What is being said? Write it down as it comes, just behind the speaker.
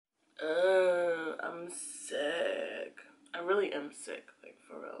I'm sick. I really am sick, like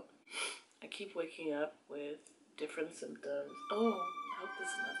for real. I keep waking up with different symptoms. Oh, I hope this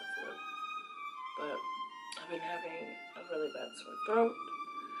is not the flu. But I've been having a really bad sore throat,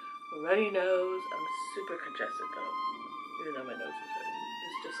 a runny nose. I'm super congested though, even though my nose is runny.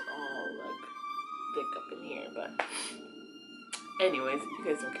 It's just all like thick up in here. But anyways, you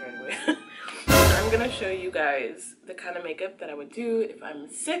guys don't care anyway. I'm gonna show you guys the kind of makeup that I would do if I'm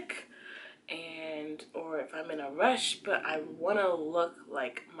sick or if I'm in a rush, but I want to look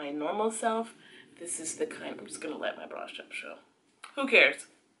like my normal self. This is the kind. I'm just gonna let my bra strap show. Who cares?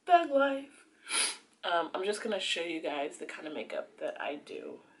 Thug life. I'm just gonna show you guys the kind of makeup that I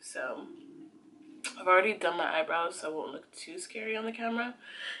do. So I've already done my eyebrows, so it won't look too scary on the camera.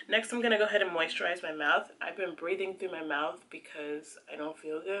 Next, I'm gonna go ahead and moisturize my mouth. I've been breathing through my mouth because I don't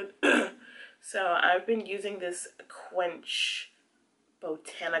feel good. So I've been using this Quench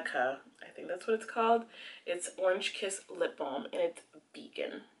Botanica, I think that's what it's called. It's Orange Kiss Lip Balm, and it's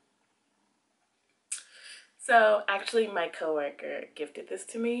vegan. So actually my coworker gifted this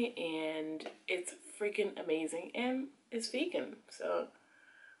to me, and it's freaking amazing, and it's vegan. So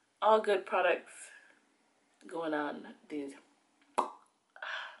all good products going on these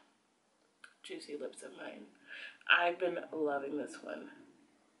juicy lips of mine. I've been loving this one.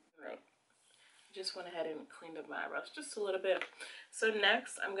 Right. Just went ahead and cleaned up my eyebrows just a little bit. So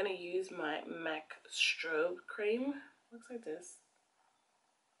next, I'm going to use my MAC Strobe Cream. Looks like this.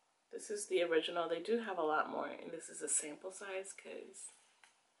 This is the original. They do have a lot more, and this is a sample size because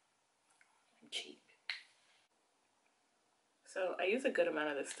I'm cheap. So I use a good amount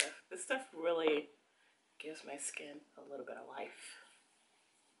of this stuff. This stuff really gives my skin a little bit of life.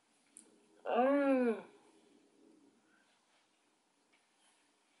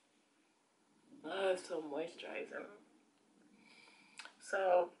 Oh, it's so moisturizing.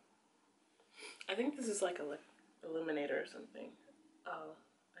 So I think this is like a illuminator or something. Oh,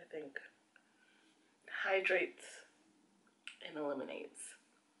 I think hydrates and illuminates.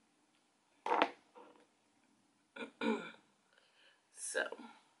 So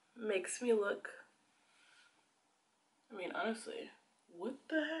makes me look, I mean, honestly, what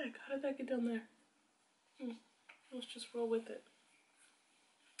the heck? How did that get down there? Let's just roll with it.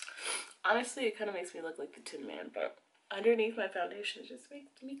 Honestly, it kind of makes me look like the Tin Man, but underneath my foundation just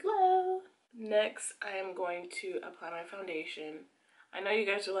makes me glow. Next, I am going to apply my foundation. I know you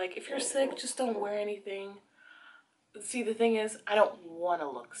guys are like, if you're sick, just don't wear anything. See, the thing is, I don't want to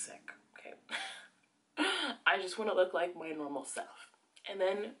look sick, okay? I just want to look like my normal self. And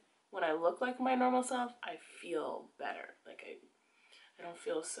then when I look like my normal self, I feel better. Like I don't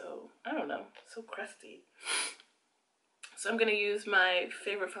feel so, I don't know, so crusty. So I'm going to use my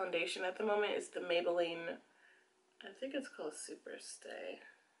favorite foundation at the moment. It's the Maybelline, I think it's called Super Stay.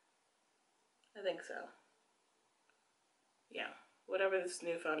 I think so. Yeah, whatever this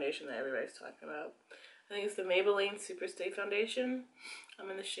new foundation that everybody's talking about. I think it's the Maybelline Super Stay Foundation.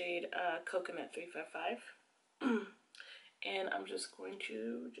 I'm in the shade Coconut 355. And I'm just going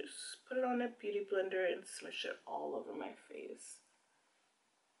to put it on a beauty blender and smush it all over my face.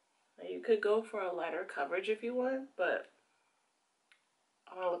 Now you could go for a lighter coverage if you want, but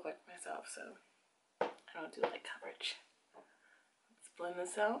I want to look like myself, so I don't do light coverage. Let's blend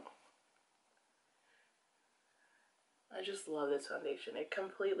this out. I just love this foundation. It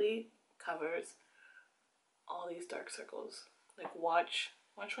completely covers all these dark circles. Like watch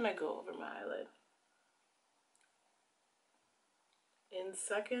when I go over my eyelid. In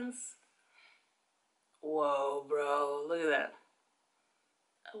seconds. Whoa, bro, look at that.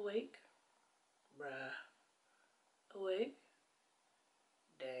 Awake, bruh. Awake.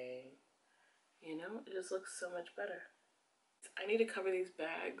 Dang. You know, it just looks so much better. I need to cover these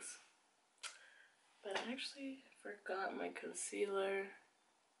bags, but I actually forgot my concealer.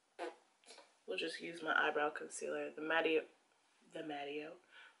 We'll just use my eyebrow concealer, the Mattio.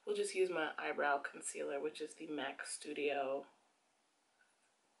 We'll just use my eyebrow concealer, which is the MAC Studio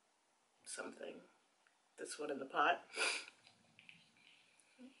something. This one in the pot.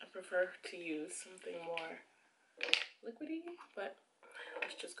 I prefer to use something more liquidy, but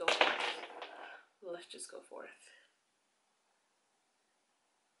let's just go forth. Let's just go forth.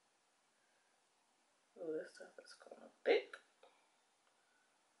 Oh, this stuff is going thick.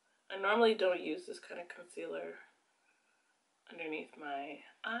 I normally don't use this kind of concealer underneath my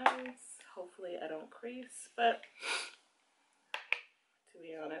eyes. Hopefully I don't crease, but to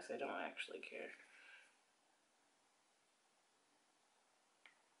be honest, I don't actually care.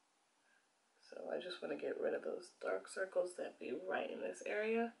 So I just want to get rid of those dark circles that be right in this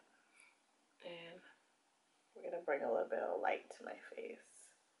area. And we're going to bring a little bit of light to my face.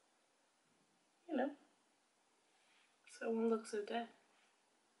 I won't look so dead.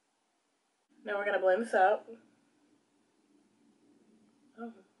 Now we're gonna blend this out.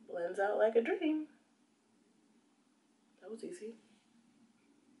 Oh, blends out like a dream. That was easy.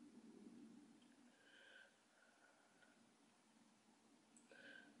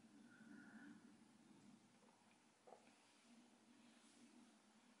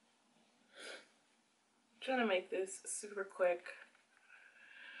 I'm trying to make this super quick.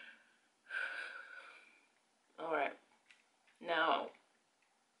 All right, now,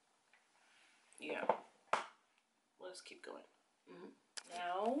 yeah, let's keep going.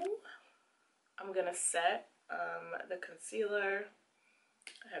 Now, I'm gonna set the concealer.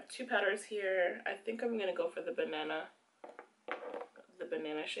 I have two powders here. I think I'm gonna go for the banana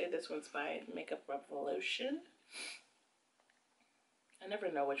shade. This one's by Makeup Revolution. I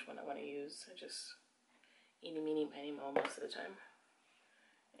never know which one I want to use. I just eeny, meeny, miny, moe most of the time.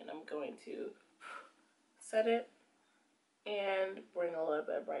 And I'm going to set it and bring a little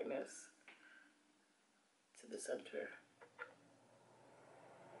bit of brightness to the center.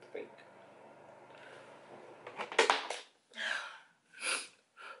 Break.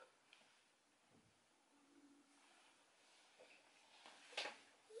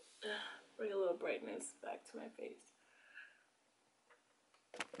 Bring a little brightness back to my face.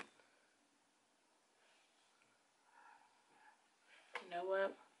 You know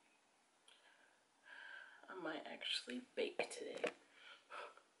what? I might actually bake today.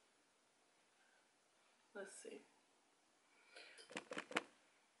 Let's see.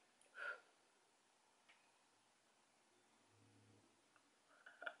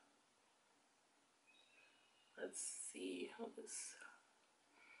 Let's see how this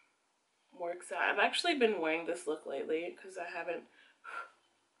works out. I've actually been wearing this look lately because I haven't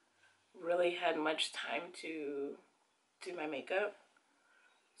really had much time to do my makeup.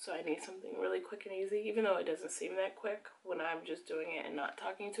 So I need something really quick and easy, even though it doesn't seem that quick. When I'm just doing it and not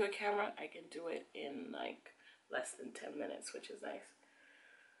talking to a camera, I can do it in like less than 10 minutes, which is nice.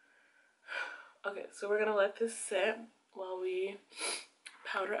 Okay, so we're gonna let this sit while we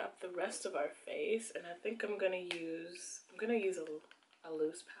powder up the rest of our face. And I think I'm gonna use a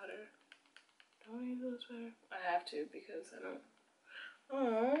loose powder. Do I want to use a loose powder? I have to because I don't.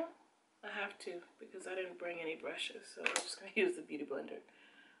 Oh, I have to because I didn't bring any brushes, so I'm just gonna use the beauty blender.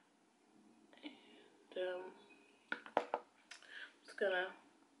 And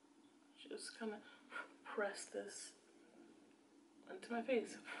just kind of press this into my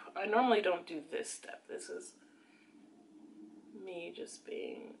face. I normally don't do this step. This is me just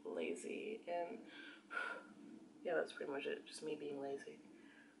being lazy, and yeah, that's pretty much it. Just me being lazy.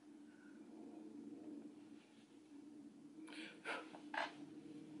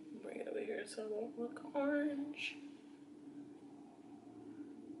 Bring it over here so it won't look orange.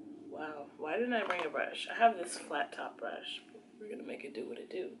 Wow, why didn't I bring a brush? I have this flat top brush. We're gonna make it do what it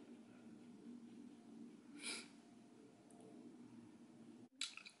do.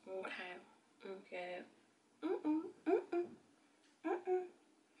 Okay.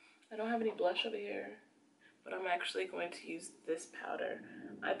 I don't have any blush over here, but I'm actually going to use this powder.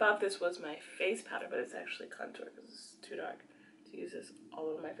 I thought this was my face powder, but it's actually contour because it's too dark to use this all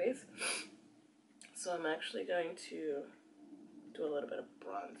over my face. So I'm actually going to do a little bit of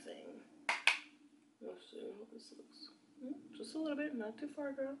bronzing. Let's see how this looks. Just a little bit, not too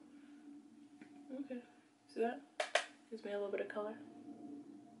far, girl. Okay, see that? Gives me a little bit of color.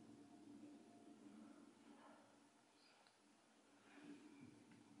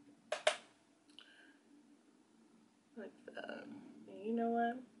 Like that. And you know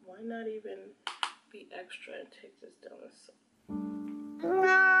what? Why not even be extra and take this down the side? This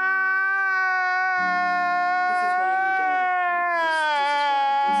is why you don't.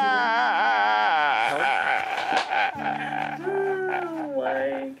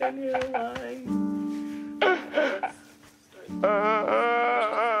 Why can you lie?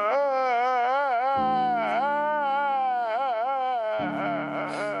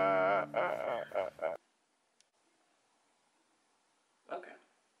 Okay.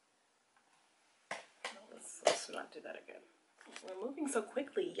 Let's not do that again. We're moving so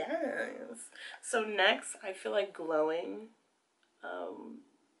quickly, yes. So next, I feel like glowing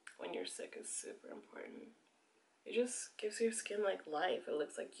when you're sick is super important. It just gives your skin like life. It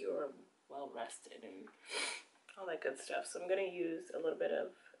looks like you're well rested and all that good stuff. So I'm gonna use a little bit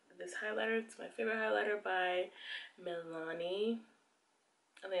of this highlighter. It's my favorite highlighter by Milani.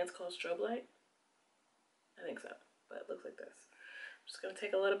 I think it's called Strobe Light. I think so, but it looks like this. I'm just gonna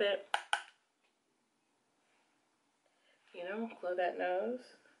take a little bit, you know, glow that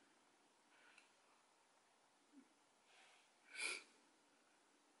nose.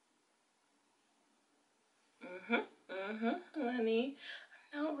 honey.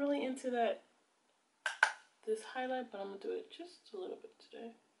 I'm not really into this highlight, but I'm gonna do it just a little bit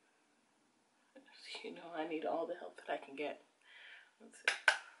today. You know, I need all the help that I can get. Let's see.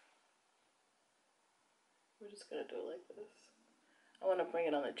 We're just gonna do it like this. I want to bring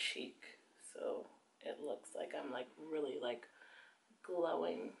it on the cheek so it looks like I'm like really like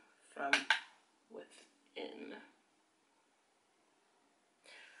glowing from within.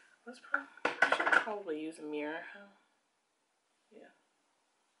 I should probably use a mirror, huh? Yeah.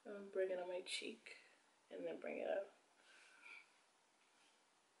 Bring it on my cheek and then bring it up.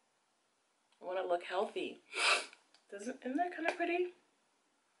 I want to look healthy. Isn't that kind of pretty?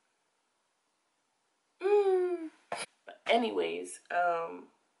 But anyways,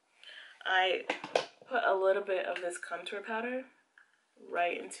 I put a little bit of this contour powder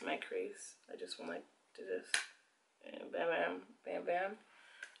right into my crease. I just want to like do this and bam, bam, bam, bam,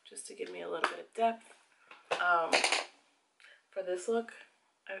 just to give me a little bit of depth. For this look,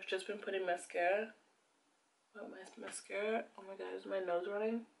 I've just been putting mascara. Oh, my mascara. Oh my god, is my nose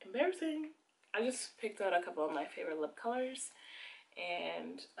running? Embarrassing. I just picked out a couple of my favorite lip colors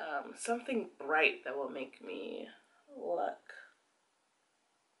and something bright that will make me look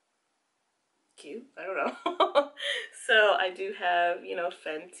cute. I don't know. So I do have, you know,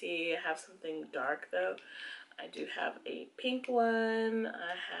 Fenty. I have something dark though. I do have a pink one.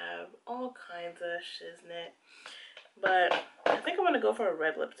 I have all kinds of shiznit. But I think I'm going to go for a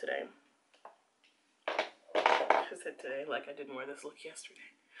red lip today. I said today like I didn't wear this look yesterday.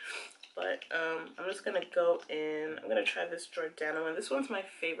 But I'm just going to go in. I'm going to try this Jordana one. This one's my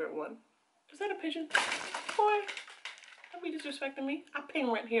favorite one. Is that a pigeon? Boy, don't be disrespecting me. I pay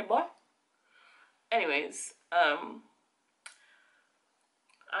rent here, boy. Anyways, I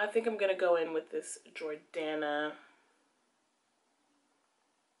think I'm going to go in with this Jordana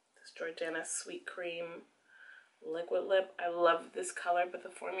Sweet Cream liquid lip. I love this color, but the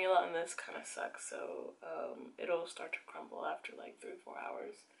formula on this kind of sucks, so it'll start to crumble after like 3 or 4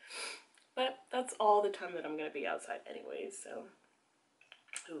 hours. But that's all the time that I'm going to be outside anyways, so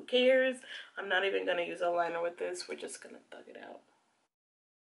who cares? I'm not even going to use a liner with this. We're just going to thug it out.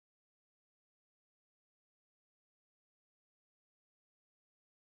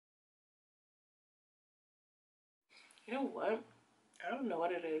 You know what? I don't know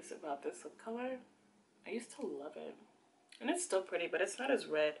what it is about this lip color. I used to love it. And it's still pretty, but it's not as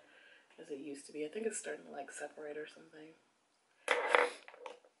red as it used to be. I think it's starting to like separate or something.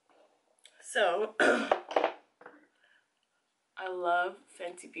 So, I love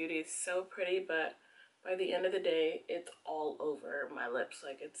Fenty Beauty. It's so pretty, but by the end of the day, it's all over my lips.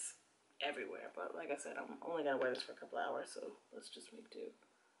 Like, it's everywhere. But like I said, I'm only going to wear this for a couple hours, so let's just make do.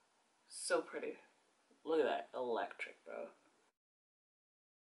 So pretty. Look at that. Electric, bro.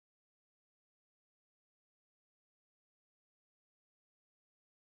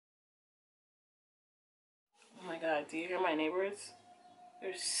 Oh my god, do you hear my neighbors?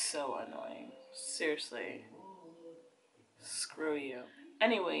 They're so annoying. Seriously. Screw you.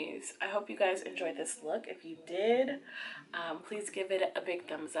 Anyways, I hope you guys enjoyed this look. If you did, please give it a big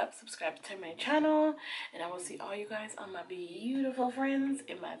thumbs up. Subscribe to my channel. And I will see all you guys on my beautiful friends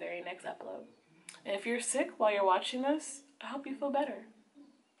in my very next upload. And if you're sick while you're watching this, I hope you feel better.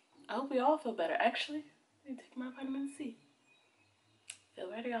 I hope we all feel better. Actually, let me take my vitamin C. Feel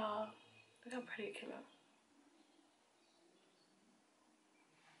better, y'all. Look how pretty it came out.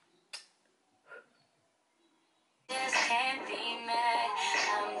 Can't be mad.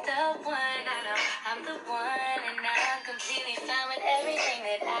 I'm the one, I know I'm the one, and I'm completely fine with